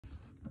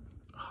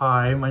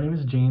Hi, my name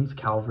is James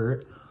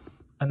Calvert,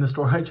 and the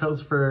store I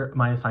chose for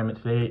my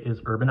assignment today is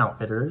Urban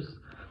Outfitters.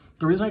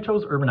 The reason I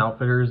chose Urban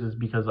Outfitters is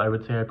because I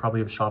would say I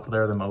probably have shopped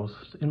there the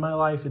most in my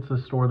life. It's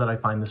the store that I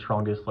find the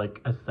strongest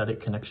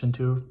aesthetic connection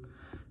to,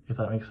 if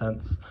that makes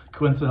sense.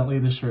 Coincidentally,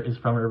 this shirt is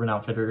from Urban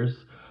Outfitters.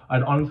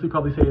 I'd honestly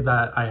probably say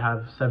that I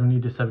have 70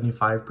 to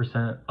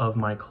 75% of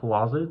my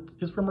closet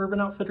is from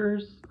Urban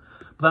Outfitters.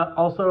 But that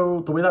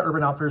also, the way that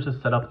Urban Outfitters has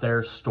set up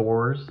their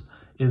stores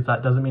is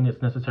that doesn't mean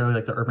it's necessarily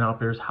like the Urban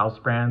Outfitters house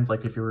brands.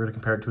 Like if you were to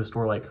compare it to a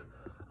store like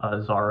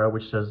Zara,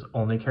 which does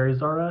only carry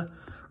Zara,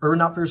 Urban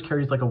Outfitters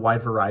carries like a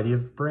wide variety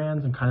of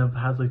brands and kind of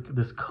has like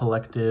this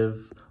collective,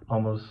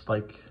 almost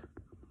like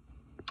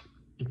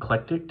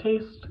eclectic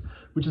taste,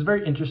 which is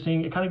very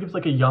interesting. It kind of gives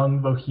like a young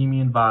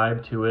bohemian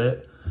vibe to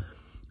it.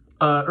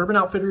 Urban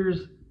Outfitters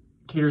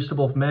caters to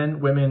both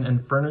men, women,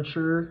 and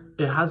furniture.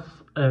 It has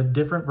a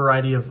different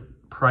variety of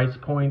price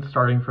points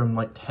starting from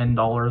like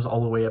 $10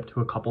 all the way up to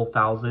a couple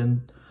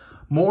thousand.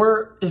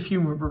 More, if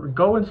you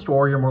go in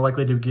store, you're more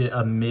likely to get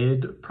a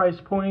mid price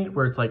point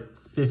where it's like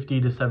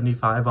 50 to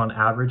 75 on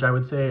average, I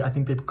would say. I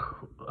think they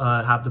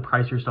have the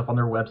pricier stuff on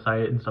their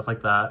website and stuff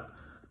like that.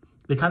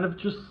 They kind of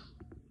just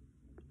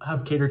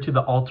have catered to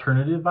the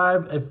alternative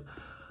vibe. If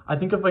I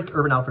think of like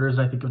Urban Outfitters,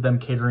 and I think of them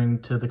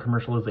catering to the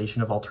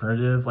commercialization of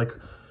alternative, like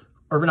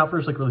Urban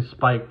Outfitters like really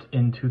spiked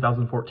in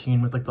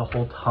 2014 with like the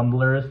whole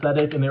Tumblr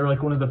aesthetic, and they were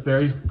like one of the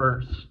very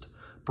first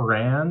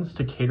brands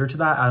to cater to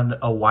that and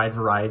a wide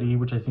variety,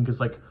 which I think is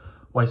like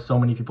why so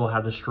many people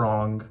had a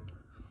strong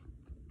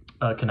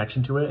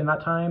connection to it in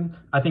that time.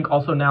 I think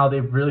also now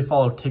they've really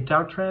followed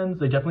TikTok trends.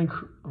 They definitely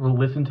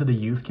listen to the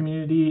youth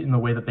community in the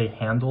way that they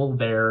handle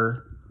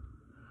their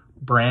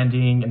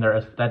branding and their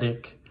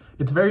aesthetic.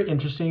 It's very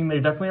interesting. They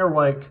definitely are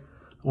like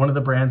one of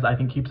the brands I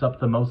think keeps up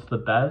the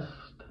best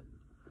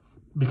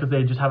because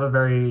they just have a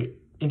very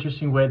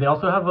interesting way. They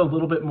also have a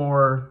little bit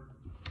more,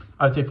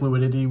 I would say,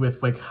 fluidity with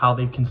like how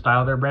they can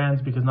style their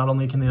brands, because not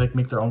only can they like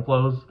make their own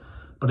clothes,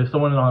 but if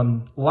someone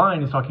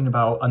online is talking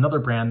about another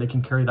brand, they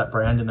can carry that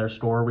brand in their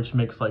store, which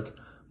makes like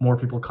more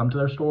people come to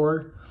their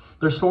store.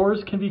 Their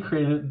stores can be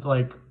created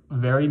like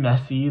very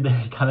messy.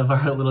 They kind of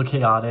are a little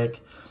chaotic.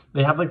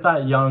 They have like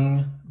that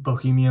young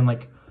bohemian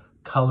like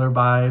color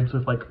vibes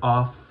with like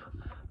off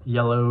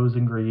yellows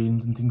and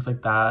greens and things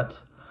like that.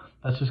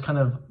 That's just kind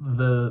of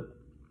the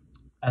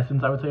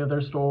essence, I would say, of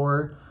their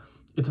store.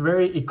 It's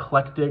very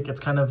eclectic. It's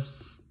kind of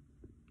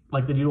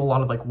like they do a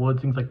lot of like wood,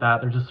 things like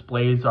that. Their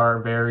displays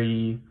are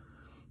very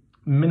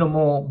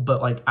minimal but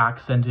like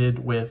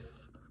accented with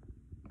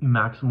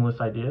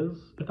maximalist ideas,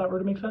 if that were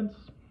to make sense.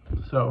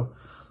 So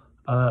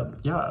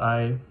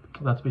yeah,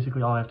 that's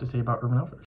basically all I have to say about Urban Outfitters.